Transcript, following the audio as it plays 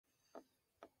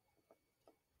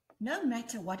No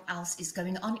matter what else is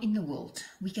going on in the world,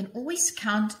 we can always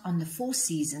count on the four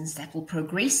seasons that will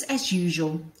progress as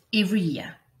usual every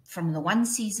year, from the one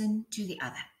season to the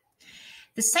other.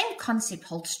 The same concept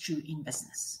holds true in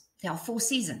business. There are four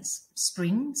seasons: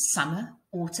 spring, summer,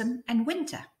 autumn, and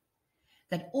winter,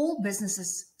 that all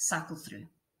businesses cycle through.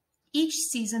 Each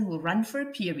season will run for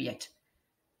a period,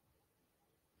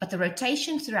 but the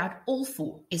rotation throughout all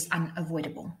four is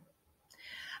unavoidable.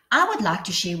 I would like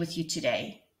to share with you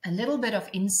today a little bit of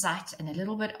insight and a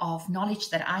little bit of knowledge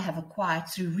that I have acquired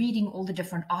through reading all the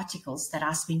different articles that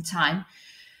I spend time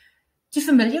to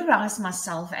familiarize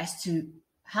myself as to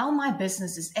how my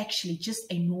business is actually just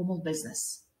a normal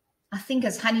business. I think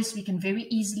as honeys, we can very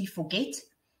easily forget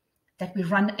that we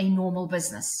run a normal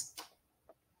business.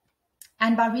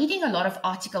 And by reading a lot of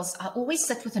articles, I always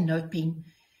sit with a note pen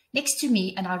next to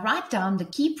me and I write down the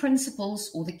key principles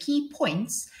or the key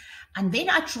points, and then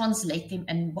I translate them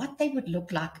and what they would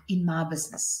look like in my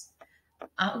business.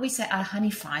 I always say I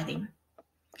honeyfy them.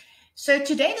 So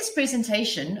today this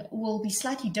presentation will be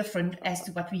slightly different as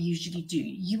to what we usually do.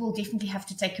 You will definitely have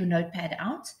to take your notepad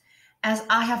out, as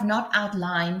I have not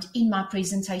outlined in my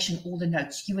presentation all the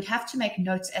notes. You would have to make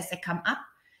notes as they come up,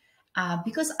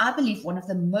 because I believe one of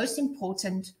the most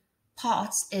important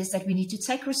parts is that we need to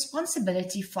take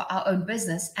responsibility for our own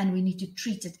business and we need to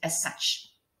treat it as such.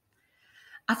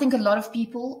 I think a lot of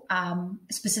people,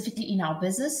 specifically in our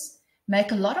business,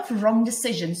 make a lot of wrong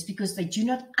decisions because they do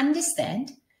not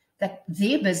understand that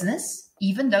their business,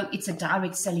 even though it's a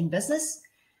direct selling business,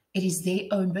 it is their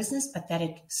own business, but that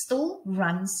it still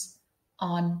runs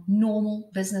on normal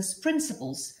business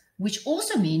principles, which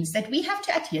also means that we have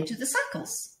to adhere to the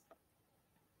cycles.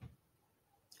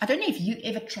 I don't know if you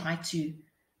ever try to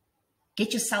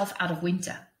get yourself out of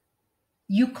winter.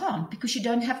 You can't, because you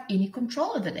don't have any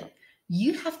control over it.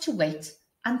 You have to wait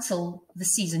until the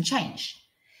season change.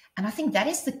 And I think that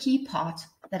is the key part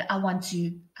that I want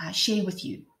to share with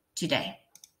you today.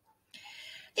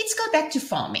 Let's go back to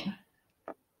farming.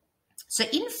 So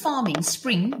in farming,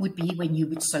 spring would be when you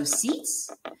would sow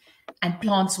seeds and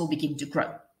plants will begin to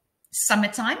grow.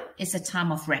 Summertime is a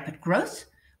time of rapid growth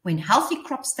when healthy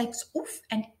crops takes off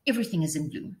and everything is in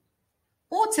bloom.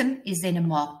 Autumn is then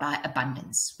marked by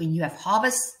abundance, when you have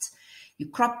harvest, you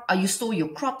store your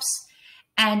crops.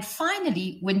 And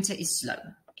finally, winter is slow.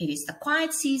 It is the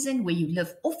quiet season where you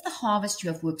live off the harvest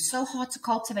you have worked so hard to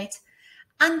cultivate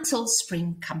until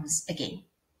spring comes again.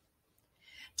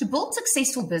 To build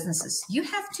successful businesses, you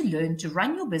have to learn to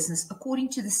run your business according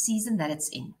to the season that it's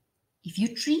in. If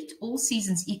you treat all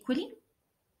seasons equally,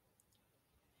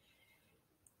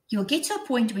 you'll get to a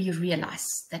point where you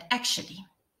realize that actually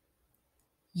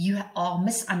you are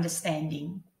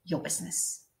misunderstanding your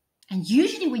business. And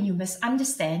usually when you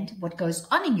misunderstand what goes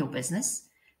on in your business,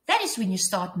 that is when you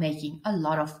start making a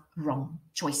lot of wrong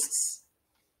choices.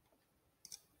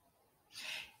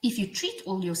 If you treat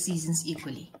all your seasons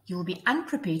equally, you will be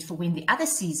unprepared for when the other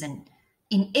season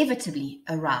inevitably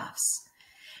arrives.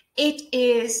 It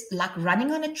is like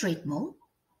running on a treadmill,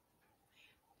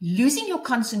 losing your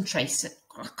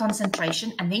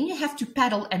concentration, and then you have to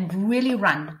paddle and really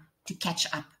run to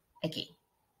catch up again.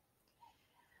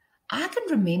 I can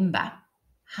remember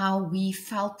how we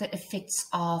felt the effects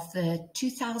of the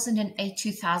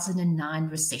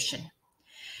 2008-2009 recession.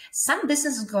 Some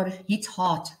businesses got hit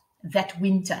hard that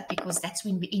winter because that's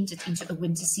when we entered into a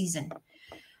winter season.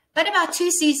 But about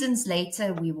 2 seasons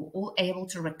later, we were all able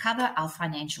to recover our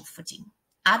financial footing.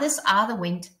 Others either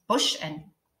went bush and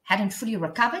hadn't fully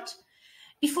recovered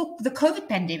before the COVID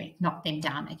pandemic knocked them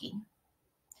down again.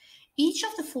 Each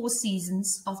of the 4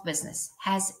 seasons of business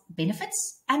has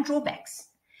benefits and drawbacks,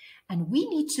 and we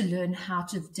need to learn how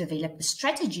to develop a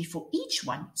strategy for each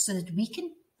one so that we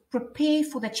can prepare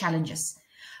for the challenges,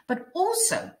 but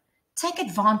also take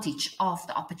advantage of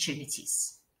the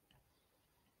opportunities.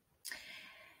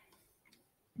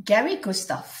 Gary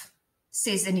Gustav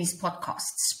says in his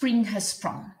podcast, Spring Has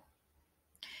Sprung,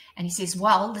 and he says,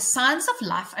 well, the signs of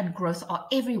life and growth are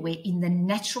everywhere in the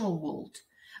natural world.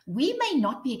 We may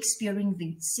not be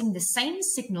experiencing the same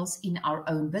signals in our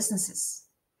own businesses.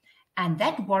 And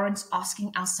that warrants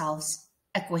asking ourselves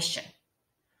a question.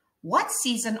 What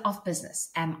season of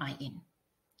business am I in?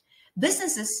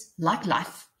 Businesses, like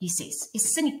life, he says,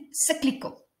 is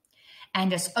cyclical.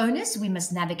 And as owners, we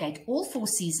must navigate all 4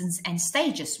 seasons and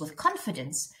stages with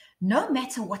confidence, no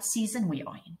matter what season we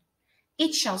are in.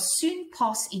 It shall soon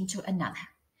pass into another.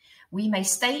 We may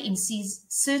stay in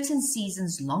certain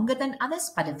seasons longer than others,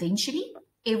 but eventually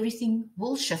everything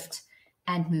will shift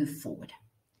and move forward.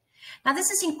 Now,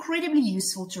 this is incredibly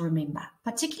useful to remember,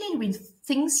 particularly when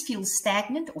things feel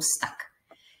stagnant or stuck.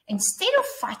 Instead of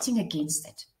fighting against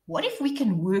it, What if we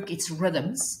can work its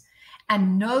rhythms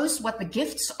and knows what the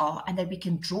gifts are and that we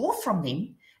can draw from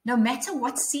them no matter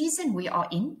what season we are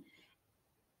in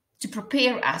to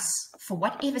prepare us for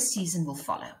whatever season will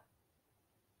follow?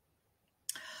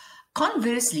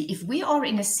 Conversely, if we are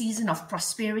in a season of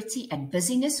prosperity and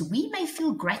busyness, we may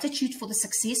feel gratitude for the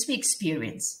success we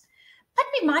experience, but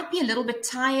we might be a little bit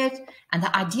tired, and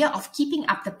the idea of keeping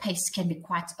up the pace can be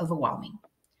quite overwhelming.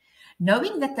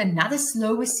 Knowing that another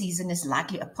slower season is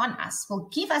likely upon us will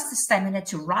give us the stamina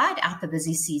to ride out the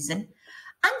busy season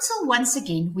until once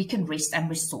again we can rest and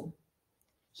restore.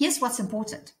 Here's what's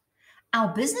important.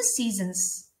 Our business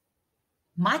seasons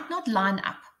might not line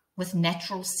up with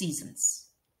natural seasons,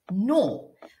 nor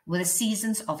with the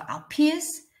seasons of our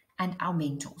peers and our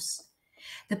mentors.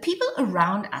 The people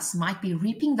around us might be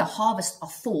reaping the harvest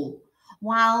of fall,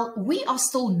 while we are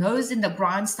still nose in the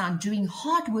grindstone doing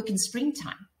hard work in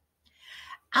springtime.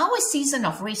 Our season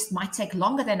of rest might take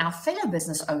longer than our fellow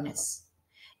business owners.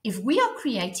 If we are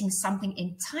creating something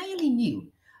entirely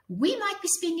new, we might be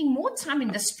spending more time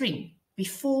in the spring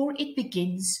before it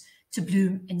begins to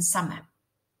bloom in summer.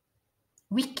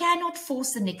 We cannot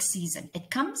force the next season. It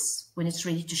comes when it's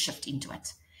ready to shift into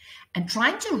it. And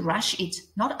trying to rush it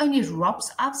not only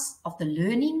robs us of the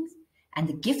learning and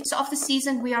the gifts of the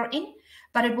season we are in,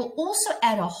 but it will also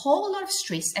add a whole lot of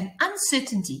stress and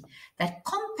uncertainty that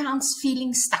compounds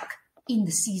feeling stuck in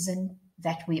the season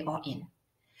that we are in.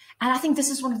 And I think this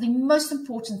is one of the most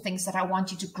important things that I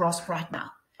want you to grasp right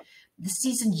now. The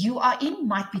season you are in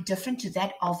might be different to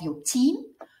that of your team.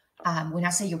 When I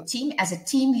say your team, as a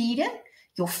team leader,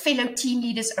 your fellow team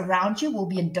leaders around you will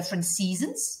be in different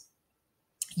seasons.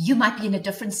 You might be in a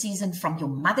different season from your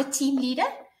mother team leader,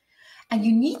 and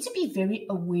you need to be very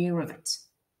aware of it.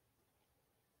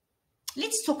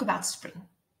 Let's talk about spring.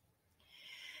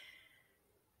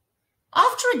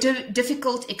 After a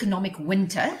difficult economic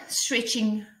winter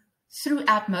stretching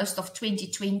throughout most of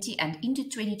 2020 and into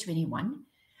 2021,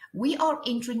 we are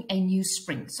entering a new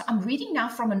spring. So I'm reading now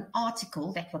from an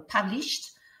article that was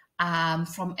published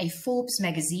from a Forbes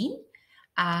magazine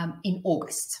in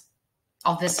August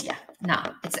of this year.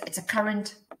 Now, it's a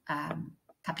current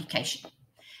publication.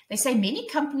 They say many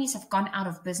companies have gone out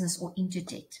of business or into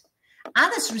debt.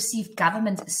 Others received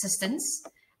government assistance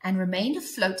and remained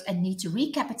afloat and need to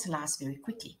recapitalize very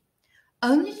quickly.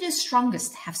 Only the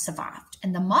strongest have survived,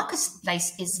 and the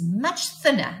marketplace is much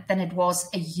thinner than it was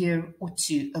a year or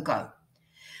two ago.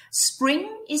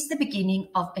 Spring is the beginning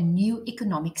of a new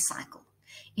economic cycle.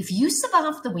 If you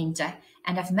survived the winter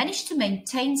and have managed to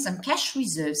maintain some cash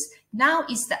reserves, now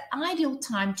is the ideal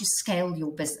time to scale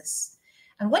your business.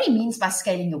 And what he means by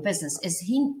scaling your business is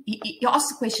he asks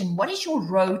the question, what is your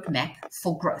roadmap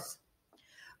for growth?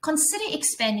 Consider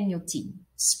expanding your team.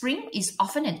 Spring is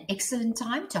often an excellent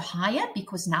time to hire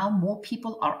because now more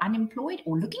people are unemployed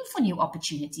or looking for new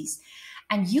opportunities.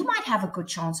 And you might have a good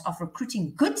chance of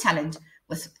recruiting good talent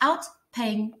without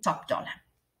paying top dollar.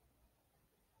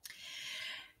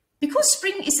 Because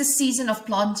spring is a season of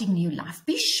planting new life,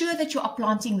 be sure that you are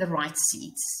planting the right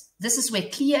seeds. This is where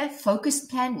clear, focused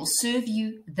plan will serve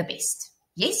you the best.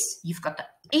 Yes, you've got the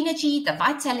energy, the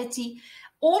vitality,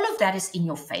 all of that is in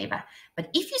your favor. But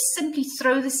if you simply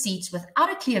throw the seeds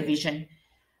without a clear vision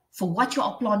for what you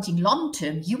are planting long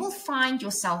term, you will find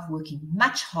yourself working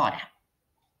much harder.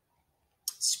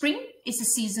 Spring is a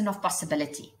season of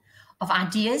possibility, of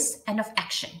ideas, and of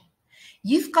action.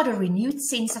 You've got a renewed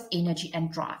sense of energy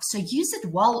and drive, so use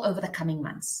it well over the coming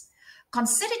months.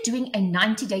 Consider doing a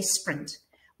 90-day sprint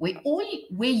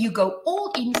where you go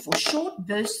all in for short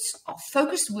bursts of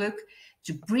focused work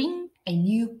to bring a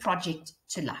new project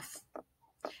to life.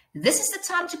 This is the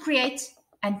time to create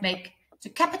and make, to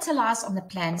capitalize on the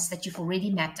plans that you've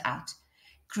already mapped out.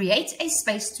 Create a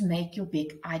space to make your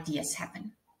big ideas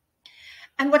happen.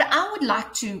 And what I would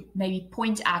like to maybe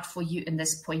point out for you in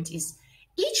this point is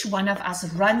each one of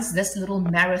us runs this little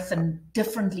marathon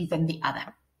differently than the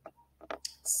other.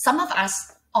 Some of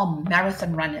us are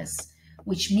marathon runners,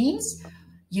 which means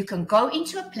you can go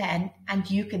into a plan and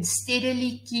you can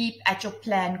steadily keep at your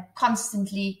plan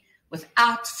constantly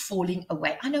without falling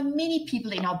away. I know many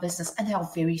people in our business and they are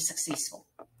very successful.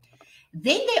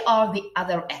 Then there are the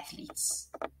other athletes.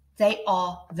 They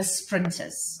are the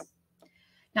sprinters.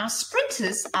 Now,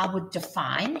 sprinters I would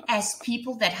define as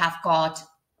people that have got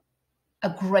a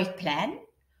great plan,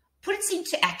 put it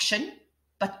into action,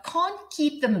 but can't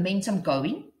keep the momentum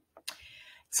going,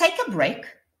 take a break,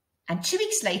 and 2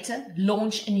 weeks later,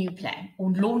 launch a new plan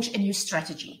or launch a new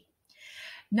strategy.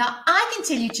 Now, I can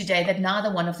tell you today that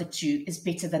neither one of the two is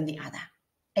better than the other.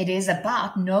 It is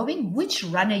about knowing which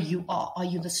runner you are. Are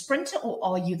you the sprinter or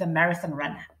are you the marathon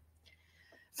runner?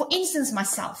 For instance,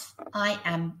 myself, I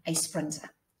am a sprinter.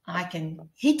 I can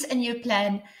hit a new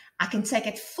plan. I can take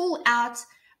it full out,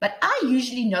 but I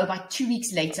usually know by 2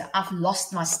 weeks later, I've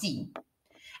lost my steam.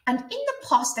 And in the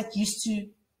past, that used to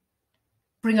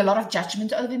bring a lot of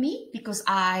judgment over me because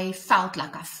I felt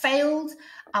like I failed.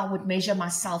 I would measure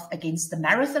myself against the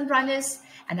marathon runners,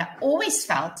 and I always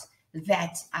felt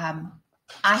that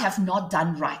I have not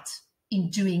done right in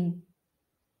doing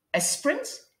a sprint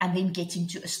and then getting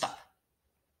to a stop.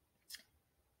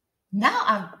 Now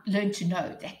I've learned to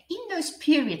know that in those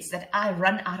periods that I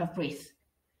run out of breath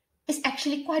is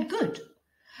actually quite good.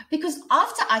 Because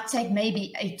after I take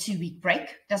maybe a 2-week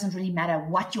break, doesn't really matter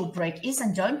what your break is,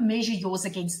 and don't measure yours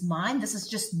against mine. This is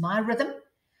just my rhythm.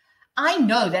 I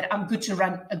know that I'm good to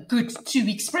run a good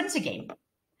 2-week sprint again.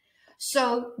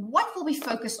 So what will we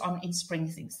focus on in spring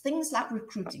things? Things like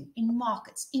recruiting, in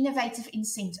markets, innovative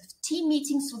incentives, team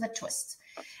meetings with a twist.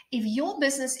 If your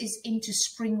business is into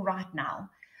spring right now,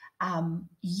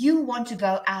 you want to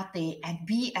go out there and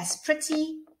be as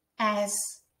pretty as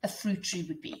a fruit tree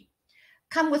would be.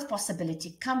 Come with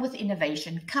possibility, come with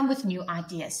innovation, come with new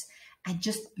ideas, and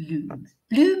just bloom.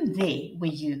 Bloom there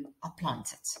where you are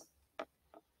planted.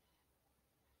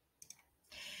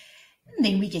 And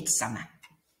then we get summer.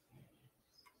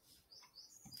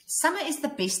 Summer is the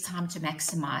best time to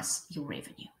maximize your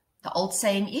revenue. The old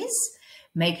saying is,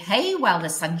 make hay while the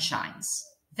sun shines.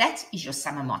 That is your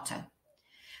summer motto.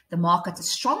 The market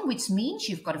is strong, which means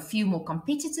you've got a few more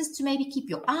competitors to maybe keep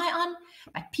your eye on,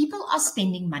 but people are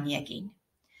spending money again.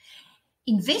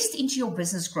 Invest into your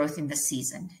business growth in this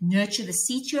season. Nurture the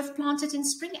seeds you have planted in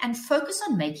spring and focus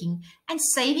on making and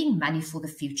saving money for the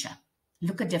future.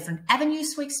 Look at different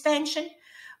avenues for expansion,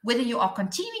 whether you are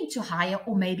continuing to hire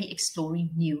or maybe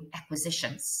exploring new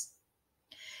acquisitions.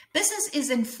 Business is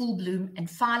in full bloom and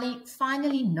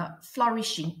finally not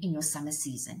flourishing in your summer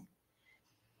season.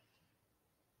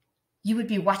 You would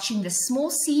be watching the small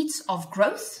seeds of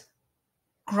growth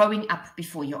growing up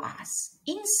before your eyes.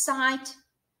 Inside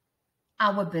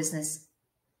our business,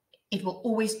 it will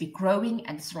always be growing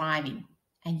and thriving,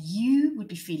 and you would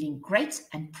be feeling great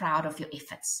and proud of your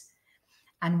efforts.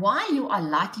 And while you are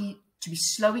likely to be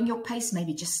slowing your pace,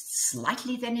 maybe just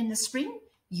slightly than in the spring,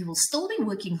 you will still be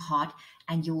working hard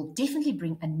and you will definitely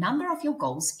bring a number of your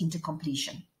goals into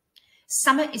completion.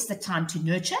 Summer is the time to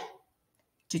nurture,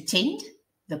 to tend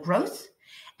the growth,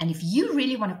 and if you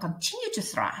really want to continue to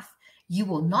thrive, you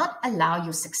will not allow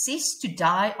your success to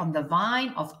die on the vine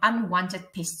of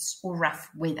unwanted pests or rough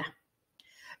weather.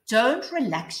 Don't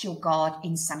relax your guard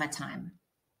in summertime.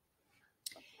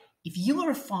 If you were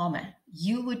a farmer,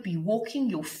 you would be walking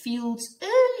your fields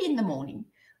early in the morning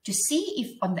to see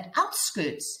if on the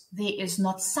outskirts there is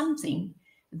not something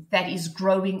that is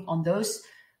growing on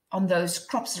those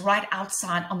crops right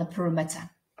outside on the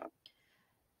perimeter.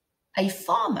 A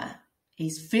farmer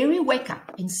is very wake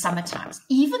up in summer times,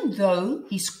 even though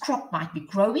his crop might be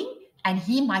growing and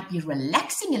he might be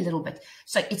relaxing a little bit.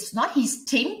 So it's not his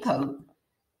tempo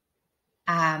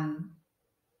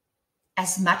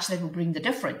as much that will bring the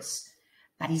difference,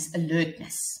 but his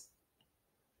alertness.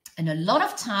 And a lot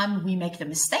of time we make the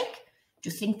mistake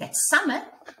to think that summer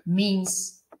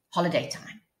means holiday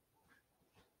time.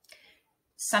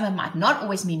 Summer might not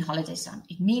always mean holiday time.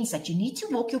 It means that you need to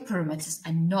walk your perimeters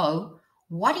and know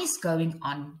what is going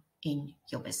on in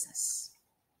your business.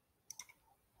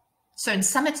 So in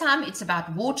summertime, it's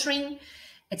about watering,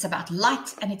 it's about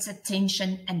light, and it's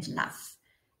attention and love.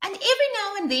 And every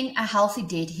now and then, a healthy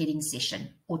deadheading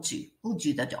session or two will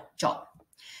do the job.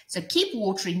 So keep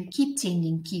watering, keep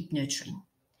tending, keep nurturing.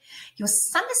 Your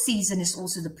summer season is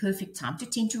also the perfect time to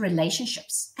tend to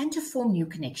relationships and to form new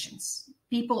connections.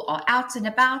 People are out and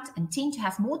about and tend to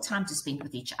have more time to spend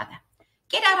with each other.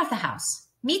 Get out of the house.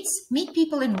 Meet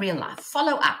people in real life.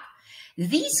 Follow up.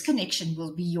 These connections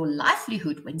will be your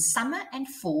livelihood when summer and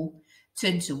fall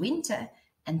turn to winter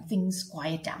and things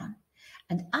quiet down.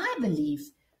 And I believe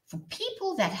for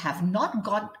people that have not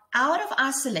got out of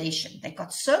isolation, they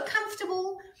got so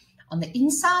comfortable on the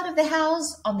inside of the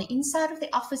house, on the inside of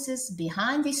the offices,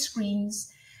 behind their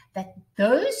screens, that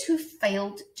those who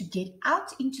failed to get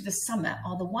out into the summer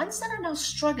are the ones that are now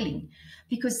struggling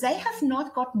because they have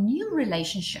not got new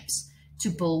relationships to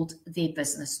build their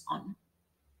business on.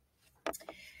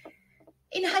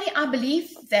 In Honey, I believe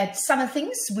that summer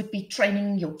things would be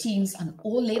training your teams on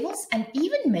all levels and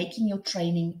even making your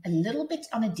training a little bit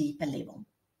on a deeper level.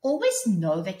 Always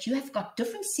know that you have got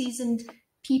different seasoned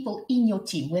people in your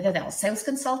team, whether they are sales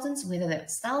consultants, whether they're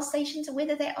style stations, or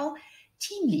whether they are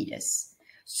team leaders.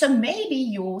 So maybe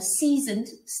your seasoned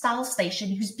style station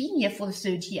who's been here for the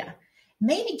 3rd year,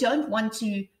 maybe don't want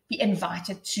to be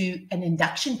invited to an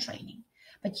induction training.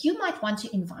 but you might want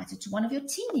to invite her to one of your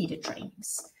team leader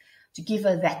trainings to give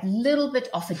her that little bit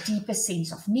of a deeper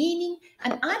sense of meaning.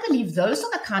 And I believe those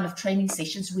are the kind of training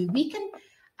sessions where we can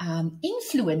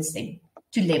influence them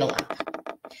to level up.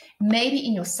 Maybe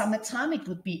in your summertime, it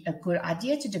would be a good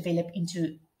idea to develop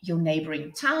into your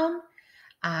neighboring town.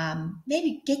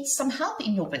 Maybe get some help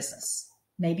in your business.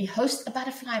 Maybe host a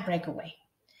butterfly breakaway.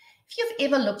 If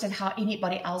you've ever looked at how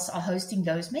anybody else are hosting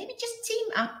those, maybe just team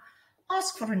up,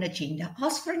 ask for an agenda,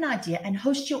 ask for an idea, and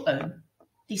host your own.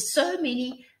 There's so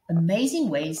many amazing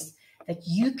ways that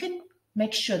you can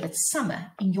make sure that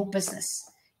summer in your business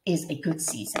is a good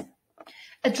season.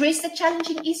 Address the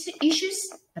challenging issues,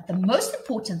 but the most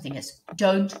important thing is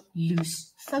don't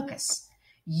lose focus.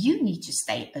 You need to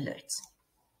stay alert.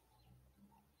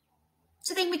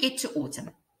 So then we get to autumn.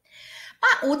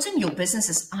 By autumn, your business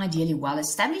is ideally well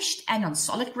established and on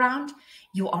solid ground.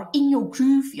 You are in your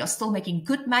groove, you're still making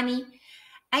good money,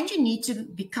 and you need to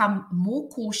become more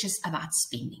cautious about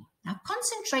spending. Now,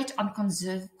 concentrate on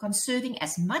conserving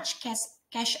as much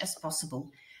cash as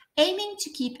possible, aiming to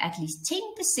keep at least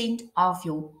 10% of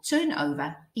your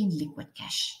turnover in liquid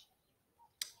cash.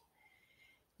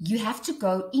 You have to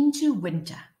go into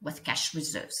winter with cash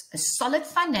reserves. A solid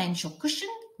financial cushion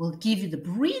will give you the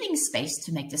breathing space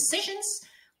to make decisions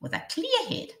with a clear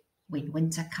head when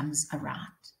winter comes around.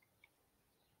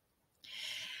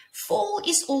 Fall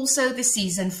is also the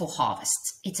season for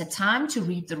harvest. It's a time to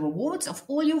reap the rewards of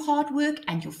all your hard work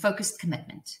and your focused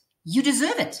commitment. You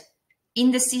deserve it.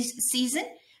 In the season,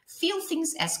 feel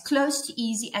things as close to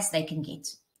easy as they can get.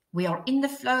 We are in the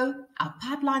flow, our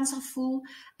pipelines are full,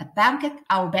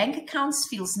 our bank accounts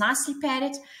feels nicely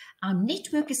padded, our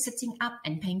network is sitting up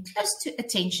and paying close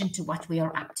attention to what we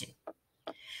are up to.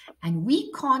 And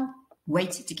we can't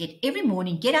wait to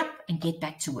get up and get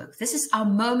back to work. This is our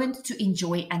moment to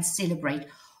enjoy and celebrate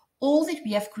all that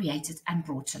we have created and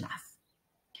brought to life.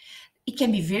 It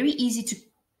can be very easy to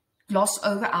gloss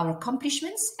over our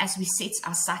accomplishments as we set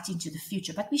our sight into the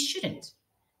future, but we shouldn't.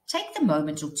 Take the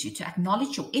moment or two to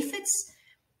acknowledge your efforts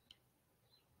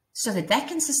so that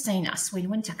can sustain us when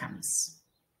winter comes.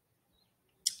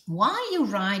 While you're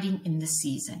riding in the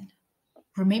season,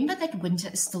 remember that winter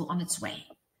is still on its way.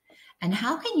 And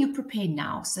how can you prepare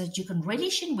now so that you can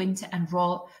relish in winter and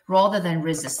rather than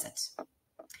resist it?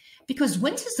 Because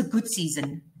winter is a good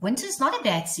season. Winter is not a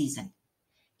bad season.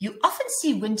 You often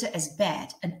see winter as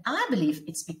bad, and I believe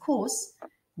it's because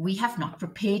we have not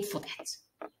prepared for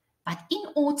that. But in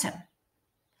autumn,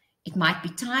 it might be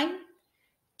time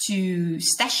to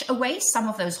stash away some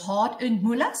of those hard-earned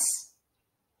mullahs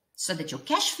so that your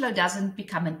cash flow doesn't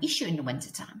become an issue in the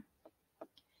wintertime.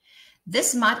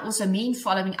 This might also mean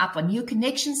following up on new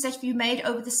connections that you made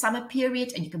over the summer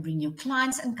period, and you can bring new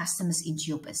clients and customers into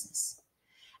your business.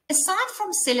 Aside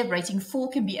from celebrating, fall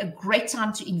can be a great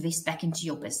time to invest back into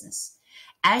your business.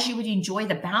 As you would enjoy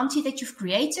the bounty that you've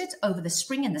created over the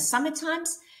spring and the summer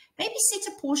times, maybe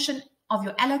set a portion of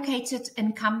your allocated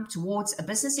income towards a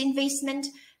business investment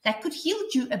that could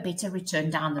yield you a better return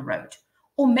down the road.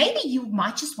 Or maybe you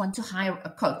might just want to hire a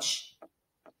coach,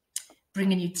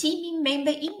 bring a new team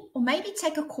member in, or maybe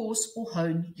take a course or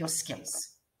hone your skills.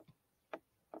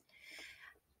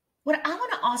 What I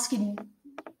want to ask in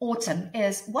autumn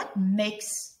is, what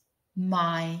makes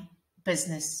my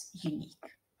business unique?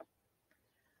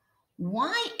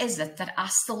 Why is it that I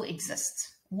still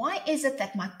exist? Why is it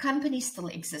that my company still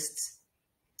exists?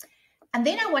 And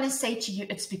then I want to say to you,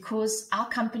 it's because our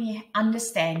company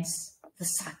understands the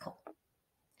cycle.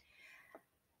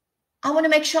 I want to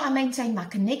make sure I maintain my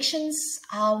connections.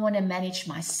 I want to manage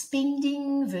my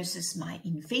spending versus my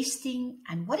investing.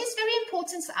 And what is very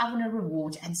important is I want to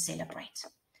reward and celebrate.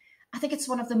 I think it's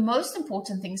one of the most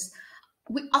important things.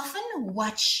 We often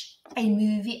watch a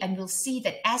movie and we'll see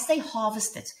that as they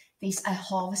harvest it, there's a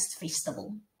harvest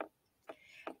festival.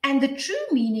 And the true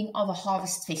meaning of a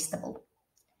harvest festival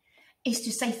is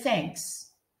to say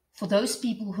thanks for those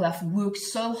people who have worked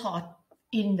so hard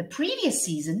in the previous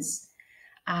seasons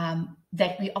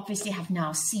that we obviously have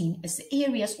now seen as the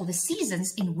areas or the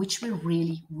seasons in which we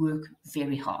really work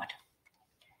very hard.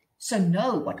 So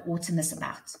know what autumn is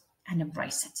about and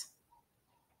embrace it.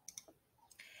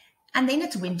 And then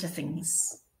it's winter things.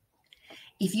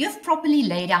 If you have properly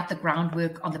laid out the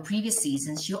groundwork on the previous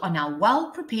seasons, you are now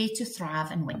well prepared to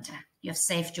thrive in winter. You have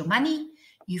saved your money,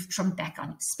 you've trimmed back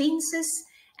on expenses,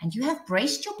 and you have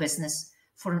braced your business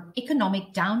for an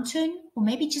economic downturn or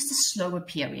maybe just a slower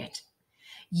period.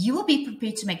 You will be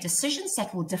prepared to make decisions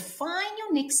that will define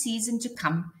your next season to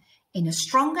come in a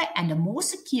stronger and a more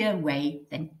secure way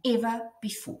than ever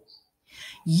before.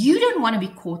 You don't want to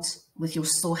be caught with your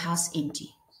storehouse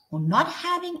empty or not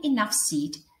having enough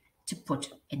seed to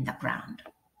put in the ground.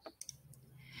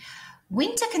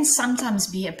 Winter can sometimes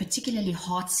be a particularly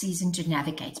hard season to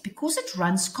navigate because it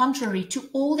runs contrary to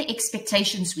all the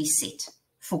expectations we set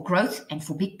for growth and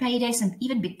for big paydays and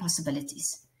even big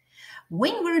possibilities.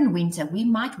 When we're in winter, we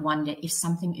might wonder if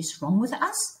something is wrong with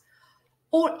us,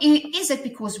 or is it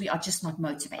because we are just not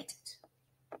motivated?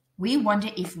 We wonder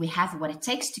if we have what it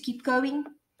takes to keep going.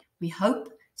 We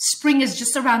hope spring is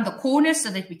just around the corner so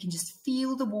that we can just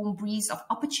feel the warm breeze of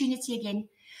opportunity again.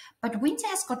 But winter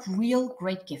has got real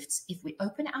great gifts if we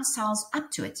open ourselves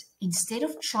up to it instead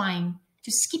of trying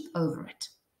to skip over it.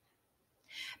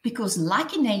 Because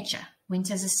like in nature,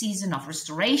 winter is a season of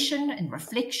restoration and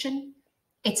reflection.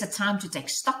 It's a time to take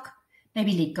stock,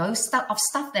 maybe let go of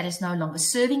stuff that is no longer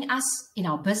serving us in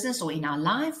our business or in our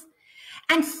life.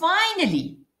 And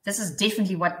finally, this is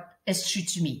definitely what is true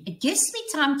to me. It gives me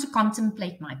time to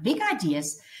contemplate my big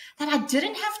ideas that I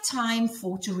didn't have time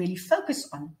for to really focus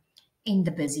on in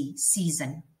the busy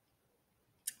season.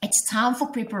 It's time for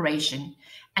preparation,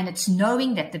 and it's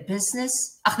knowing that the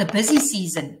busy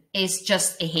season is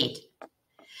just ahead.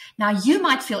 Now, you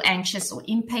might feel anxious or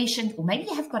impatient, or maybe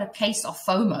you have got a case of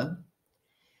FOMO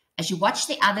as you watch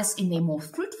the others in their more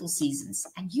fruitful seasons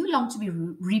and you long to be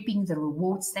reaping the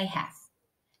rewards they have.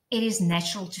 It is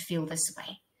natural to feel this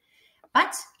way,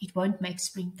 but it won't make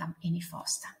spring come any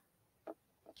faster.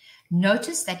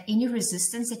 Notice that any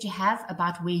resistance that you have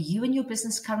about where you and your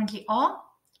business currently are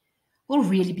will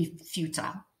really be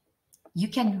futile. You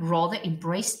can rather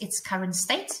embrace its current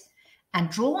state and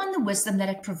draw on the wisdom that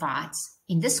it provides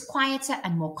in this quieter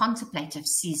and more contemplative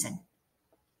season.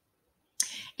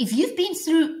 If you've been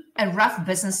through a rough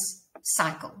business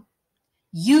cycle,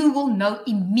 you will know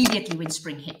immediately when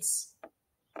spring hits.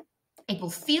 It will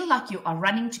feel like you are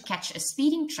running to catch a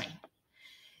speeding train.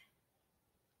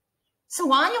 So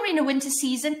while you're in a winter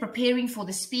season preparing for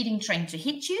the speeding train to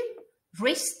hit you,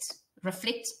 rest,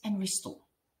 reflect, and restore.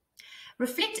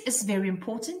 Reflect is very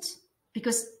important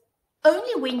because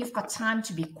only when you've got time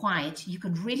to be quiet, you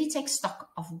can really take stock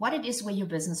of what it is where your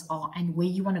business are and where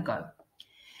you want to go.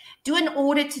 Do an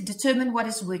audit to determine what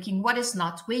is working, what is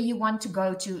not, where you want to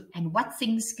go to, and what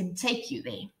things can take you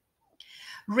there.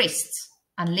 Rest.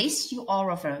 Unless you are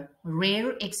of a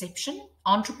rare exception,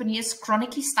 entrepreneurs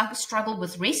chronically struggle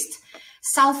with rest,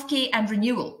 self-care, and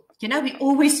renewal. You know, we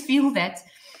always feel that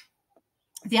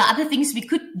there are other things we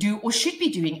could do or should be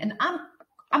doing, and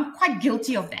I'm quite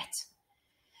guilty of that.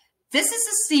 This is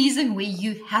a season where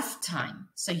you have time,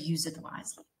 so use it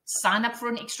wisely. Sign up for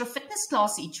an extra fitness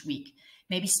class each week.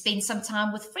 Maybe spend some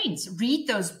time with friends. Read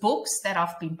those books that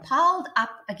have been piled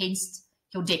up against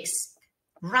your desk.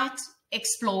 Write,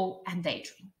 explore, and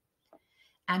daydream.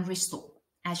 And restore.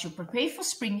 As you prepare for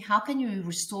spring, how can you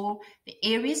restore the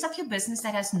areas of your business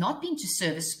that has not been to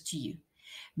service to you?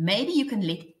 Maybe you can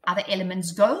let other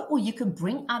elements go, or you can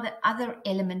bring other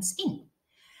elements in.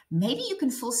 Maybe you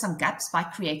can fill some gaps by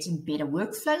creating better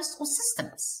workflows or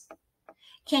systems.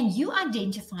 Can you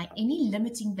identify any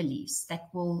limiting beliefs that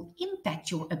will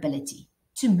impact your ability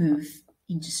to move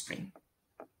into spring?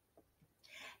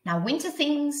 Now, winter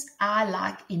things are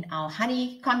like in our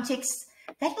honey context,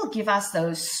 that will give us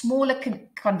those smaller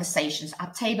conversations,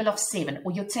 our table of 7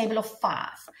 or your table of 5.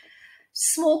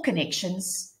 Small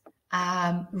connections,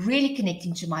 really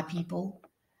connecting to my people,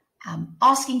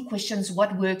 asking questions,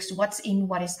 what works, what's in,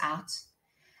 what is out.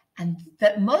 And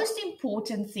the most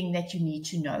important thing that you need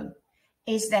to know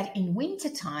is that in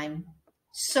wintertime,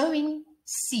 sowing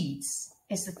seeds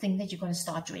is the thing that you're going to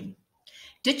start doing.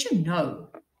 Did you know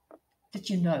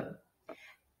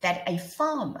that a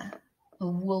farmer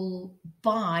will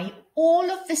buy all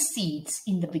of the seeds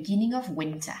in the beginning of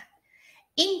winter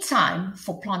in time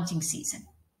for planting season?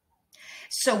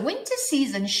 So winter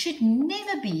season should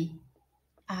never be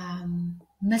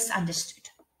misunderstood.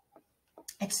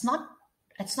 It's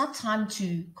not time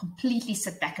to completely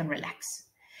sit back and relax.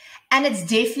 And it's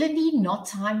definitely not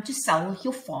time to sell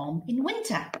your farm in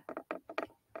winter.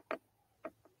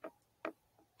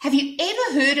 Have you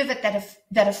ever heard of it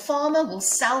that a farmer will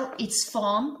sell its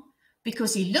farm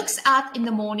because he looks out in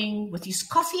the morning with his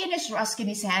coffee and his rusk in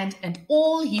his hand and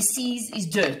all he sees is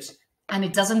dirt and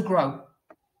it doesn't grow?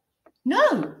 No,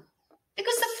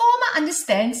 because the farmer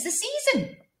understands the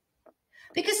season.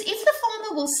 Because if the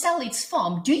farmer will sell its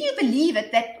farm, do you believe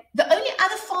it that the only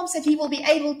other farms that he will be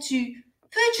able to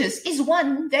purchase is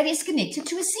one that is connected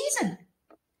to a season?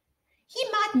 He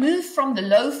might move from the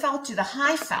low veld to the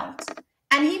high veld,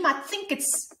 and he might think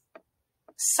it's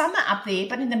summer up there,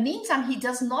 but in the meantime, he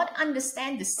does not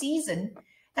understand the season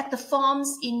that the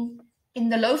farms in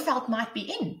the low veld might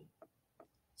be in.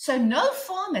 So no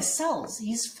farmer sells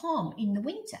his farm in the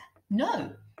winter.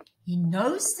 No, He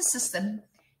knows the system.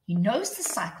 He knows the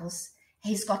cycles.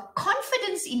 He's got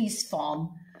confidence in his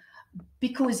farm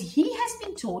because he has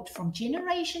been taught from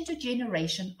generation to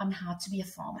generation on how to be a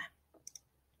farmer.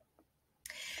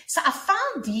 So I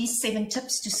found these 7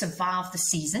 tips to survive the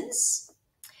seasons.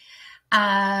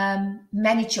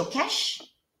 Manage your cash.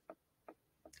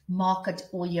 Market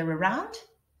all year around.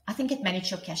 I think at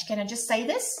Manage Your Cash, can I just say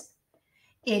this?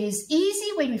 It is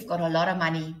easy when we've got a lot of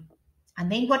money.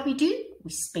 And then what we do?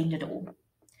 We spend it all.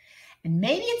 And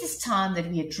maybe it is time that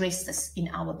we address this in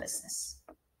our business.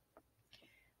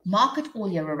 Market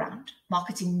all year around.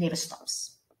 Marketing never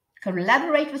stops.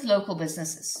 Collaborate with local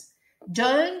businesses.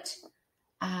 Don't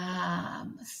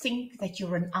think that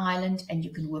you're an island and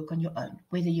you can work on your own.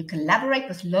 Whether you collaborate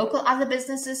with local other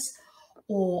businesses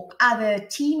or other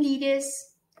team leaders,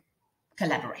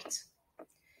 collaborate.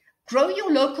 Grow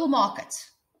your local market.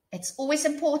 It's always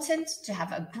important to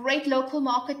have a great local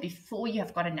market before you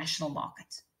have got a national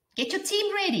market. Get your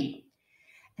team ready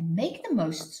and make the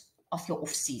most of your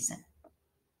off-season.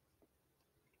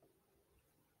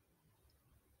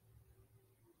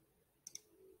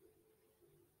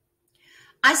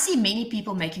 I see many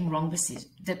people making wrong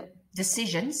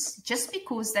decisions just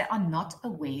because they are not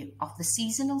aware of the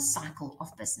seasonal cycle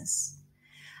of business.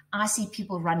 I see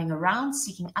people running around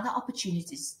seeking other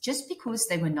opportunities just because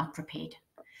they were not prepared.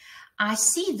 I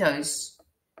see those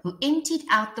who emptied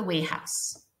out the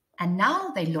warehouse and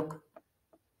now they look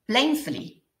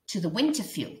blamefully to the winter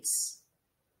fields.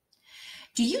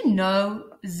 Do you know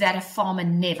that a farmer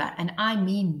never, and I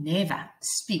mean never,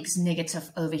 speaks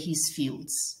negative over his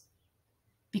fields?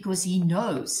 Because he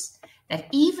knows that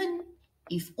even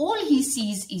if all he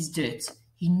sees is dirt,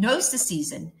 he knows the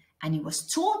season, and he was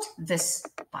taught this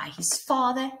by his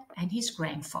father and his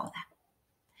grandfather.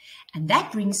 And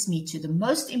that brings me to the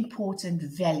most important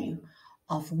value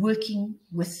of working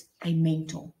with a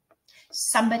mentor.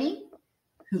 Somebody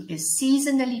who is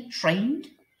seasonally trained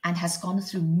and has gone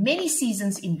through many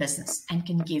seasons in business and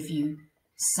can give you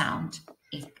sound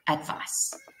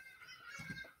advice.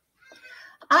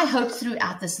 I hope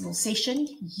throughout this little session,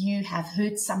 you have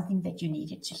heard something that you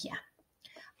needed to hear.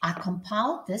 I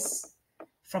compiled this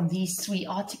from these 3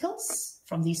 articles,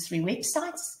 from these 3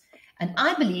 websites, and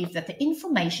I believe that the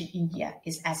information in here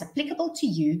is as applicable to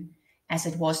you as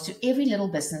it was to every little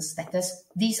business that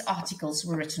these articles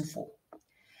were written for.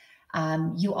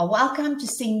 You are welcome to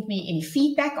send me any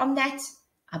feedback on that.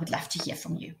 I would love to hear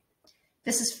from you.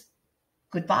 This is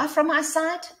goodbye from my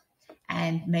side.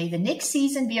 And may the next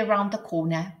season be around the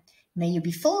corner. May you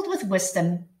be filled with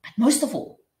wisdom, but most of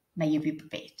all, may you be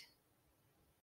prepared.